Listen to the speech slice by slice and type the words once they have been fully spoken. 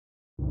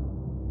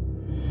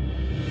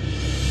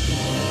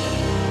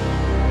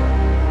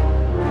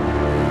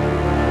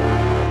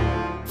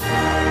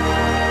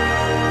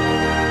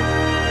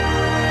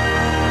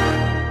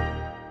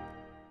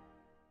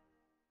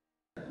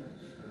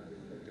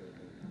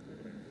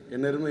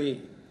என்னருமை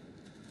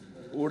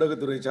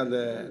ஊடகத்துறை சார்ந்த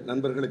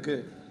நண்பர்களுக்கு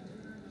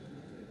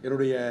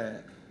என்னுடைய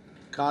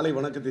காலை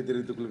வணக்கத்தை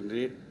தெரிவித்துக்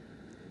கொள்கின்றேன்.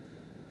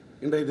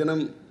 இன்றைய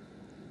தினம்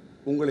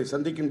உங்களை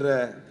சந்திக்கின்ற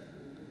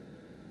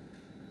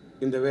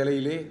இந்த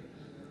வேளையிலே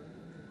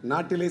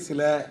நாட்டிலே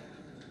சில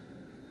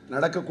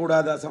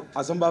நடக்கக்கூடாத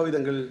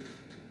அசம்பாவிதங்கள்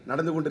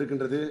நடந்து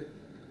கொண்டிருக்கின்றது.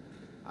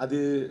 அது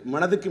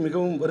மனதுக்கு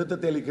மிகவும்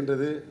வருத்தத்தை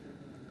அளிக்கின்றது,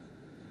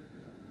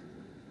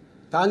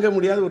 தாங்க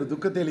முடியாத ஒரு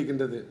துக்கத்தை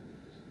அளிக்கின்றது.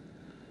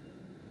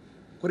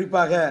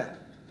 குறிப்பாக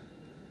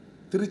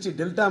திருச்சி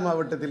டெல்டா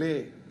மாவட்டத்திலே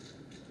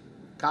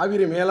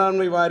காவிரி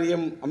மேலாண்மை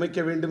வாரியம்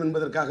அமைக்க வேண்டும்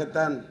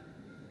என்பதற்காகத்தான்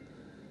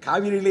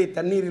காவிரியிலே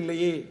தண்ணீர்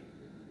இல்லையே,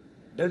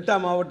 டெல்டா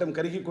மாவட்டம்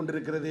கருகி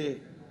கொண்டிருக்கிறது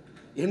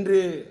என்று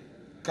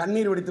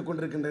கண்ணீர் வடித்துக்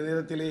கொண்டிருக்கின்ற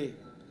நேரத்திலே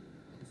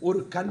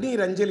ஒரு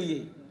கண்ணீர்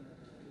அஞ்சலியை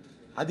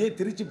அதே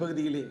திருச்சி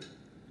பகுதியிலே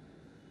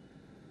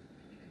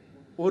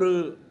ஒரு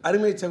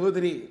அருமை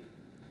சகோதரி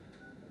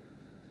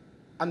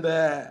அந்த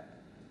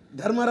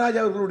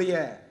தர்மராஜ் அவர்களுடைய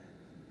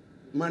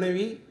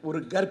மனைவி, ஒரு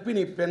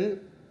கர்ப்பிணி பெண்,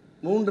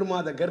 3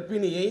 மாத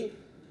கர்ப்பிணியை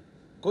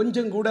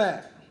கொஞ்சம் கூட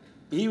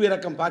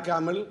ஈவிரக்கம்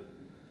பார்க்காமல்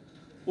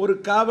ஒரு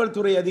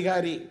காவல்துறை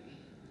அதிகாரி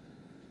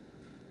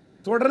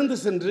தொடர்ந்து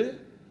சென்று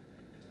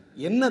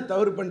என்ன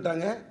தவறு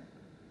பண்ணிட்டாங்க,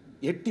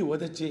 எட்டி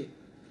உதைச்சி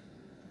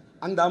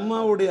அந்த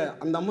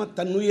அம்மா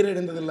தன் உயிரை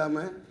இழந்தது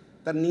இல்லாமல்,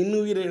 தன்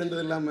இன்னுயிரை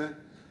இழந்தது இல்லாமல்,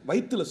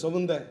 வயிற்றில்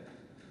சுமந்த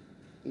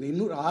இந்த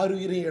இன்னொரு 6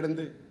 உயிரையும்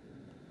இழந்து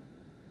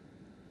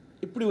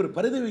இப்படி ஒரு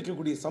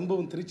பரிதவிக்கக்கூடிய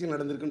சம்பவம் திருச்சியில்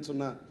நடந்திருக்குன்னு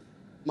சொன்னால்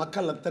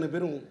மக்கள் அத்தனை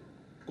பேரும்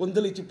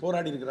கொந்தளித்து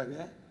போராடி இருக்கிறாங்க.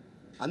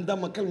 அந்த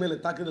மக்கள் மேலே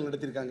தாக்குதல்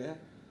நடத்தியிருக்காங்க.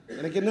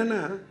 எனக்கு என்னென்னா,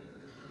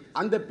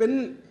 அந்த பெண்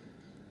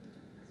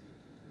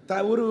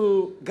ஒரு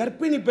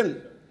கர்ப்பிணி பெண்,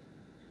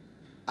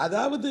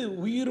 அதாவது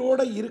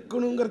உயிரோடு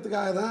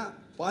இருக்கணுங்கிறதுக்காக தான்,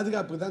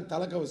 பாதுகாப்புக்கு தான்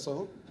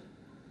தலைக்கவசம்.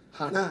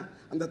 ஆனால்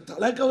அந்த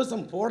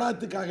தலைக்கவசம்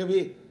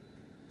போடாததுக்காகவே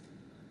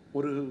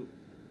ஒரு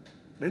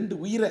 2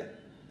 உயிரை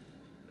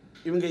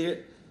இவங்க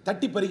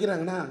தட்டி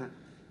பறிக்கிறாங்கன்னா,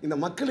 இந்த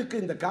மக்களுக்கு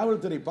இந்த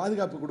காவல்துறை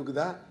பாதுகாப்பு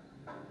கொடுக்குதா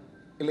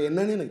இல்லை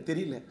என்னன்னு எனக்கு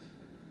தெரியல.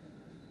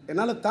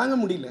 என்னால் தாங்க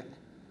முடியல.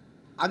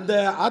 அந்த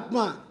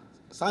ஆத்மா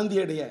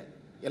சாந்தியடைய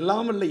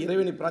எல்லாம் வல்ல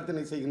இறைவனை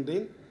பிரார்த்தனை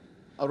செய்கின்றேன்.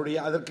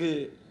 அதற்கு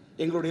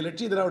எங்களுடைய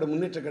லட்சிய திராவிட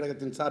முன்னேற்ற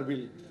கழகத்தின்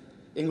சார்பில்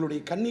எங்களுடைய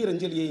கண்ணீர்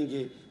அஞ்சலியை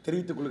இங்கே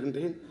தெரிவித்துக்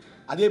கொள்கின்றேன்.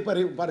 அதே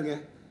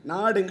பாருங்கள்,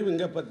 நாடெங்கும்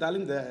எங்கே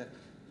பார்த்தாலும் இந்த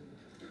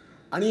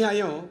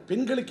அநியாயம்,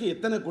 பெண்களுக்கு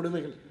எத்தனை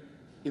கொடுமைகள்,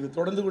 இது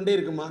தொடர்ந்து கொண்டே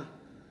இருக்குமா?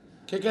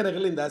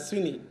 கேட்குறார்கள் இந்த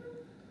அஸ்வினி,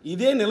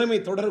 இதே நிலைமை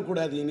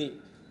தொடரக்கூடாது. இனி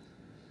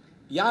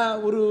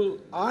ஒரு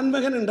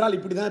ஆண்மகன் என்றால்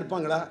இப்படி தான்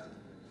இருப்பாங்களா?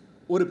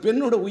 ஒரு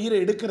பெண்ணோட உயிரை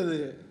எடுக்கிறது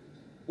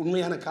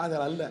உண்மையான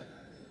காதல் அல்ல,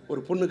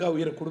 ஒரு பொண்ணுக்காக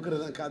உயிரை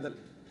கொடுக்கறது தான் காதல்.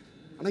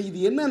 ஆனால் இது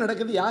என்ன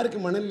நடக்குது, யாருக்கு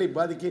மனநிலை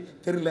பாதிக்க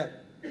தெரியல.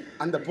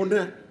 அந்த பொண்ணு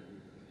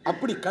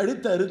அப்படி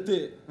கழுத்தை அறுத்து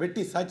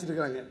வெட்டி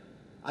சாய்ச்சிருக்கிறாங்க,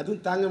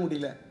 அதுவும் தாங்க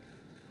முடியல.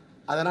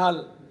 அதனால்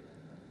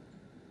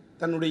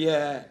தன்னுடைய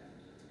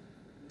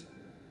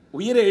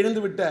உயிரை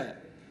இழந்துவிட்ட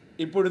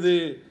இப்பொழுது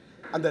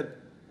அந்த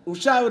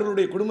உஷா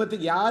அவர்களுடைய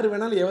குடும்பத்துக்கு யார்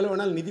வேணாலும் எவ்வளோ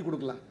வேணாலும் நிதி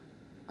கொடுக்கலாம்.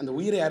 அந்த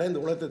உயிரை யாரும்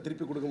இந்த உலகத்தை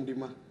திருப்பி கொடுக்க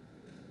முடியுமா?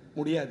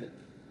 முடியாது.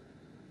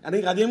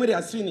 அன்றைக்கி அதே மாதிரி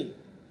அஸ்வினி,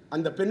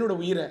 அந்த பெண்ணோட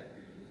உயிரை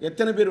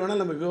எத்தனை பேர்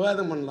வேணாலும் நம்ம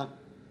விவாதம் பண்ணலாம்.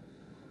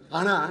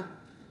 ஆனால்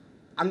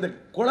அந்த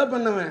கொலை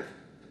பண்ணவன்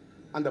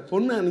அந்த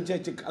பொண்ணை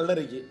அனுப்பிச்சாச்சு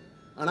கல்லறைக்கு,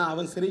 ஆனால்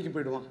அவன் சிறைக்கு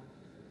போயிடுவான்.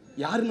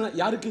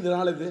 யாருக்கு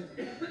இதனால் இது?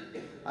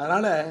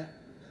 அதனால்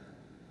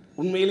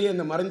உண்மையிலேயே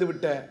அந்த மறைந்து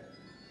விட்ட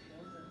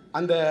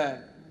அந்த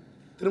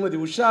திருமதி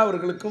உஷா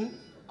அவர்களுக்கும்,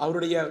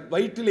 அவருடைய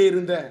வயிற்றிலே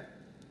இருந்த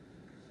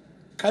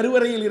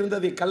கருவறையில்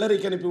இருந்ததை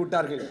கல்லறைக்கு அனுப்பி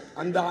விட்டார்கள்,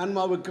 அந்த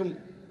ஆன்மாவுக்கும்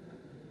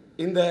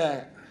இந்த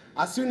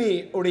அஸ்வினி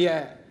உடைய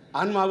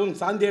ஆன்மாவும்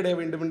சாந்தி அடைய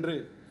வேண்டும் என்று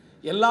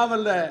எல்லா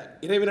வல்ல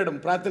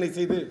இறைவனிடம் பிரார்த்தனை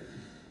செய்து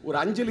ஒரு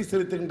அஞ்சலி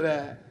செலுத்துகின்ற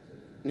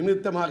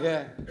நிமித்தமாக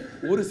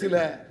ஒரு சில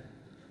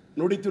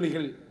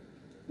நொடித்துளிகள்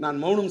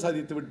நான் மௌனம்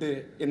சாதித்துவிட்டு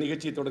என்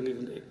நிகழ்ச்சியை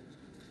தொடங்குகின்றேன்.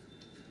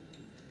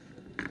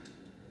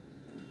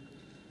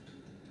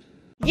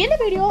 இந்த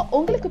வீடியோ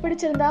உங்களுக்கு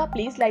பிடிச்சிருந்தா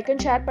ப்ளீஸ் லைக்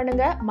அண்ட் ஷேர்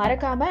பண்ணுங்க.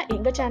 மறக்காம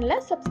எங்க சேனலை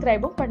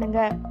சப்ஸ்கிரைபும் பண்ணுங்க.